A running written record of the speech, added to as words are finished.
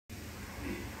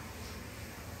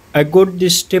I got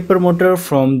this stepper motor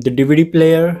from the DVD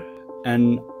player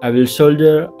and I will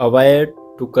solder a wire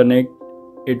to connect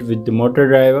it with the motor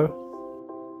driver.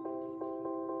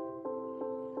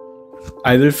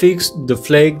 I will fix the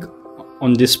flag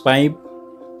on this pipe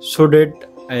so that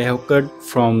I have cut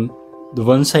from the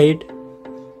one side.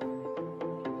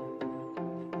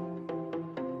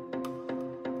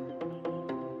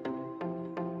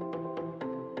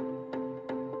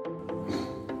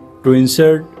 To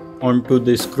insert onto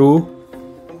the screw,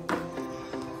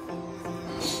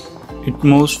 it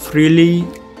moves freely,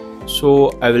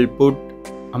 so I will put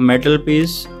a metal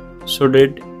piece so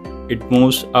that it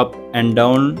moves up and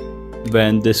down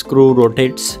when the screw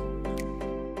rotates.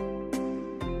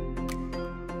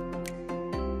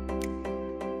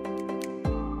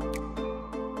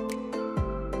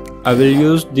 I will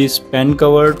use this pen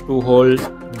cover to hold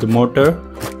the motor.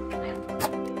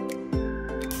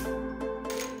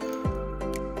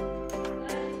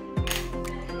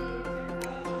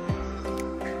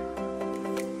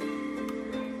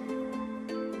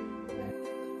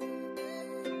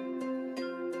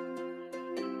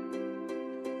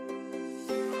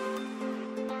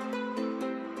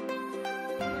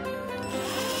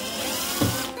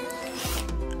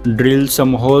 Drill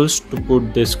some holes to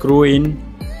put the screw in.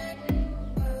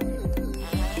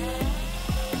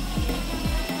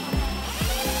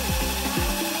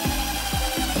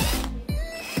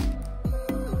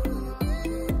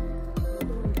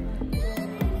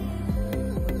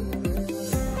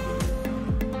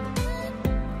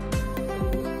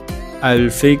 I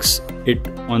will fix it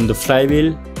on the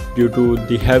flywheel. Due to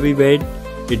the heavy weight,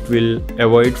 it will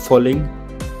avoid falling.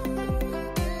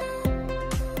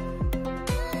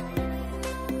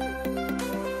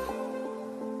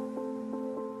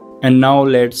 And now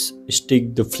let's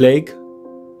stick the flag.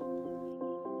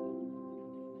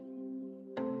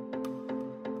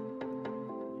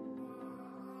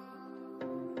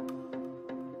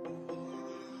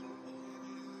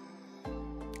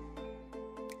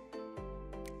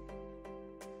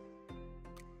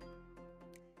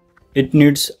 It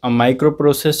needs a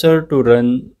microprocessor to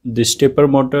run the stepper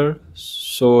motor.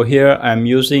 So here I am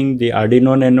using the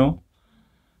Arduino Nano.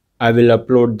 I will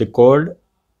upload the code,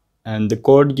 and the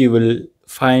code you will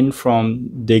find from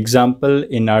the example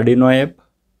in Arduino app.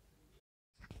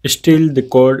 Still, the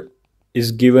code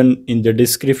is given in the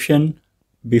description.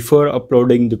 Before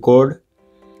uploading the code,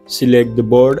 select the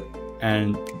board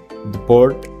and the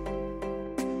port.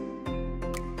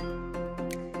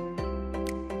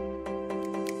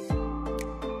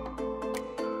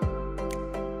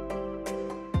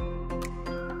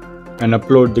 And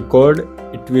upload the code.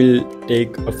 It will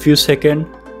take a few seconds.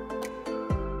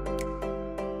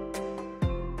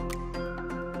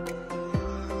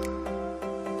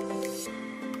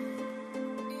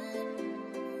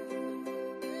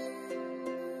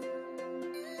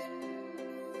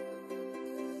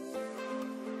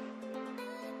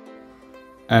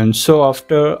 And so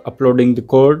after uploading the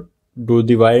code, do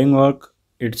the wiring work.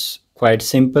 It's quite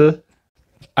simple.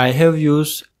 I have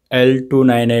used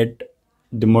L298,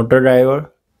 the motor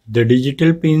driver. The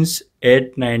digital pins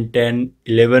 8, 9, 10,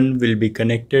 11 will be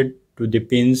connected to the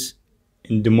pins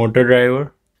in the motor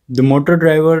driver. The motor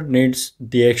driver needs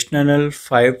the external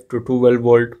 5 to 12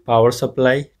 volt power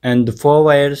supply, and the 4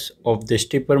 wires of the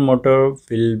stepper motor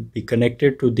will be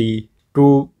connected to the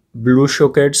 2 blue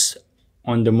sockets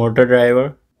on the motor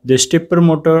driver. The stepper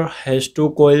motor has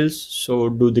 2 coils, so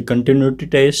do the continuity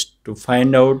test to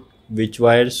find out which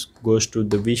wires goes to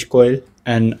the which coil.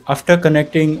 And after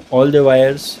connecting all the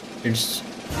wires, it's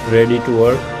ready to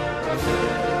work.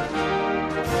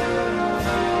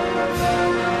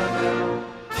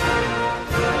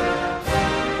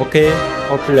 Okay,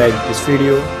 hope you like this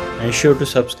video and sure to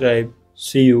subscribe.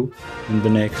 See you in the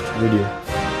next video.